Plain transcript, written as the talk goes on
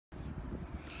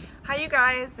Hi you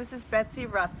guys, this is Betsy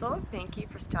Russell. Thank you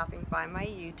for stopping by my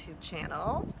YouTube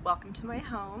channel. Welcome to my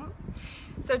home.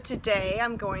 So today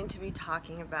I'm going to be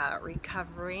talking about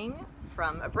recovering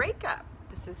from a breakup.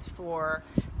 This is for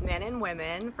men and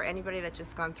women, for anybody that's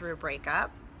just gone through a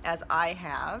breakup, as I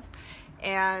have.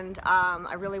 And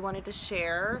I really wanted to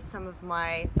share some of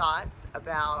my thoughts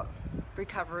about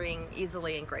recovering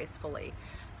easily and gracefully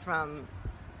from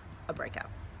a breakup.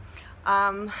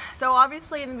 So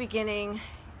obviously in the beginning,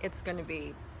 it's going to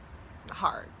be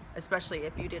hard, especially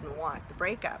if you didn't want the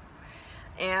breakup.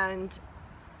 And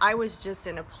I was just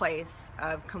in a place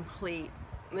of complete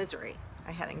misery.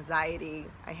 I had anxiety,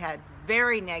 I had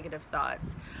very negative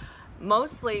thoughts,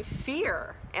 mostly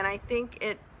fear, and I think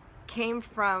it came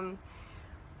from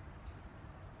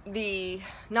the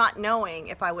not knowing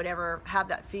if I would ever have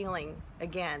that feeling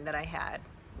again that I had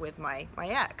with my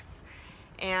ex.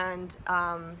 And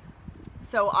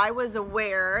so I was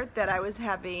aware that I was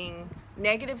having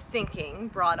negative thinking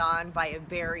brought on by a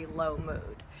very low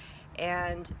mood.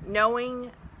 And knowing,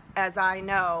 as I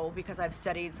know, because I've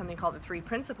studied something called the 3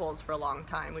 Principles for a long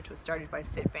time, which was started by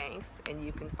Sid Banks, and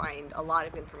you can find a lot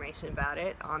of information about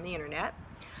it on the internet,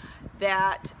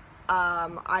 that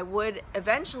I would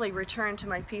eventually return to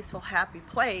my peaceful, happy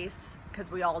place,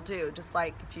 because we all do. Just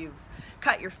like if you've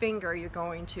cut your finger, you're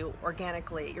going to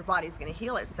organically, your body's going to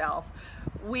heal itself.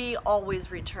 We always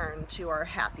return to our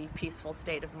happy, peaceful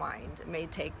state of mind. It may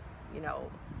take,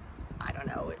 I don't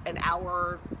know, an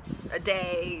hour, a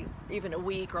day, even a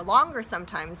week or longer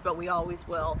sometimes, but we always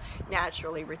will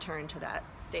naturally return to that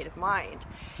state of mind.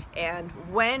 And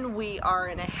when we are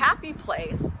in a happy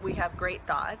place, we have great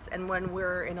thoughts, and when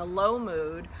we're in a low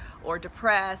mood or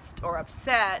depressed or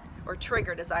upset or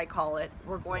triggered, as I call it,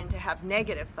 we're going to have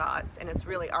negative thoughts, and it's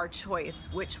really our choice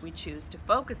which we choose to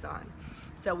focus on.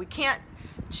 So we can't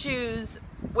choose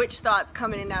which thoughts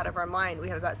come in and out of our mind. We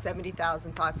have about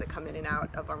 70,000 thoughts that come in and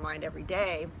out of our mind every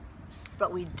day,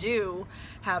 but we do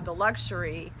have the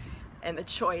luxury and the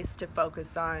choice to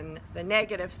focus on the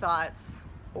negative thoughts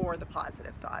or the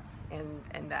positive thoughts,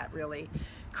 and that really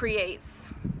creates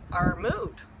our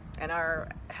mood and our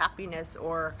happiness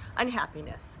or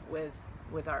unhappiness with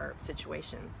our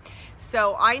situation.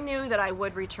 So I knew that I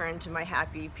would return to my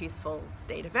happy, peaceful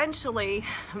state eventually,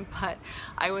 but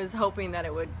I was hoping that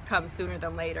it would come sooner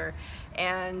than later.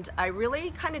 And I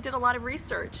really kind of did a lot of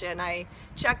research, and I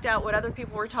checked out what other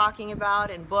people were talking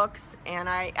about in books, and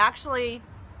I actually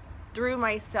threw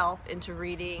myself into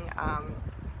reading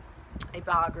a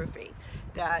biography.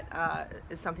 That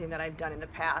is something that I've done in the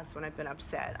past when I've been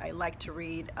upset. I like to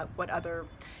read what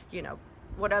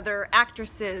other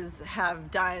actresses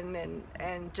have done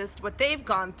and just what they've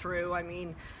gone through. I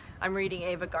mean, I'm reading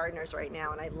Ava Gardner's right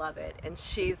now, and I love it. And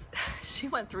she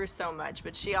went through so much,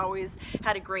 but she always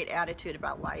had a great attitude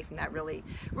about life, and that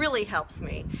really helps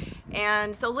me.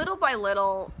 And so little by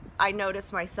little, I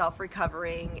noticed myself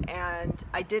recovering, and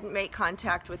I didn't make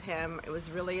contact with him. It was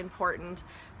really important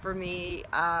for me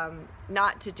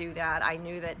not to do that. I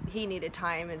knew that he needed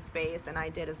time and space, and I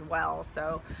did as well.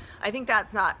 So I think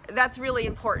that's really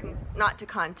important, not to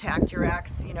contact your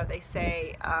ex. They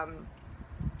say,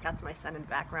 that's my son in the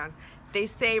background, they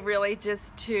say really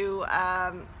just to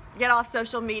get off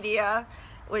social media,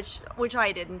 which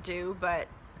I didn't do, but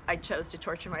I chose to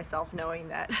torture myself knowing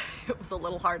that it was a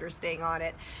little harder staying on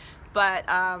it. But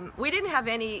we didn't have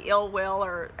any ill will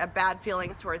or bad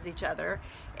feelings towards each other,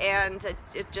 and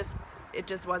it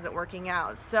just wasn't working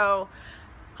out. So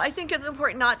I think it's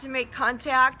important not to make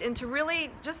contact, and to really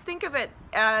just think of it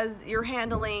as you're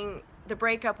handling the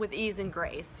breakup with ease and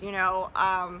grace.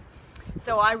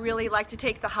 So I really like to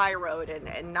take the high road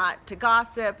and not to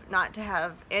gossip, not to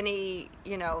have any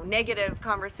negative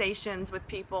conversations with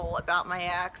people about my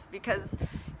ex, because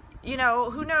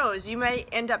who knows, you may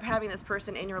end up having this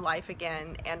person in your life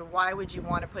again, and why would you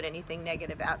want to put anything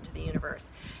negative out into the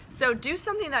universe? So do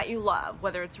something that you love,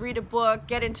 whether it's read a book,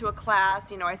 get into a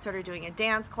class. I started doing a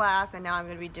dance class, and now I'm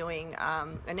going to be doing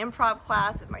an improv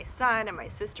class with my son and my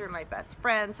sister and my best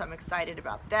friend, so I'm excited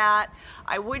about that.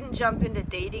 I wouldn't jump into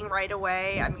dating right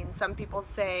away. I mean, some people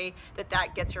say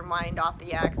that gets your mind off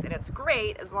the ex, and it's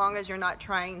great as long as you're not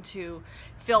trying to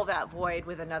fill that void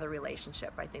with another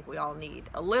relationship. I think we all need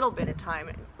a little bit of time,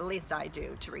 at least I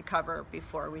do, to recover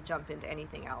before we jump into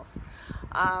anything else.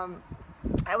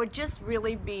 I would just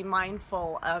really be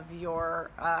mindful of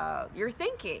your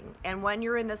thinking, and when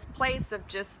you're in this place of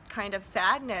just kind of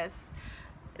sadness,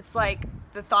 it's like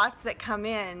the thoughts that come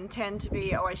in tend to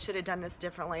be, oh, I should have done this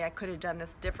differently, I could have done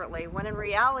this differently, when in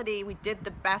reality we did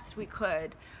the best we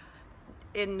could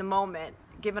in the moment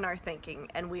given our thinking,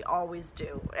 and we always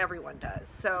do. Everyone does.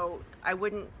 So I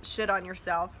wouldn't shit on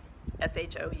yourself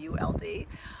S-H-O-U-L-D.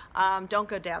 Don't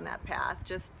go down that path.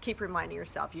 Just keep reminding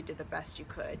yourself you did the best you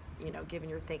could, you know, given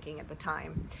your thinking at the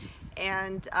time.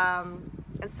 And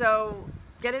so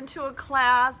get into a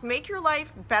class, make your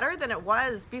life better than it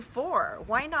was before.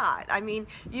 Why not? I mean,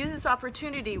 use this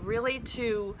opportunity really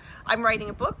to, I'm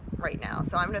writing a book right now,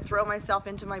 so I'm going to throw myself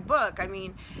into my book. I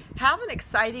mean, have an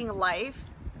exciting life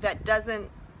that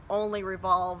doesn't only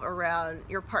revolve around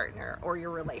your partner or your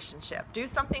relationship. Do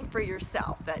something for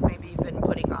yourself that maybe you've been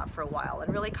putting off for a while,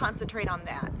 and really concentrate on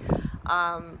that.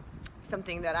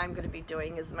 Something that I'm going to be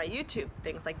doing is my YouTube,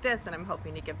 things like this, and I'm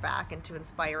hoping to give back and to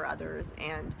inspire others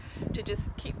and to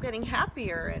just keep getting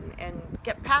happier and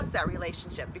get past that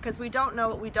relationship, because we don't know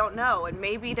what we don't know, and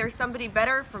maybe there's somebody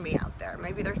better for me out there.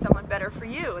 Maybe there's someone better for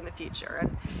you in the future,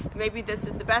 and maybe this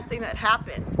is the best thing that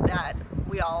happened, that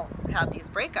we all have these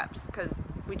breakups, because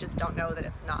we just don't know that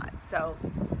it's not. So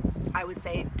I would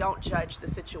say don't judge the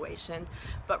situation,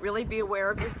 but really be aware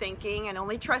of your thinking, and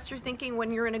only trust your thinking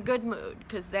when you're in a good mood,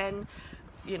 because then,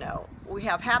 you know, we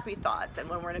have happy thoughts, and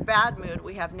when we're in a bad mood,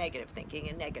 we have negative thinking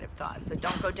and negative thoughts. So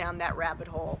don't go down that rabbit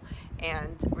hole,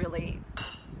 and really,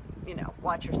 you know,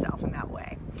 watch yourself in that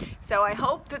way. So I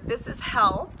hope that this has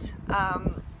helped.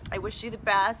 I wish you the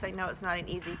best. I know it's not an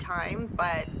easy time,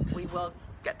 but we will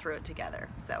get through it together.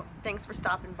 So thanks for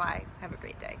stopping by. Have a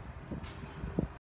great day.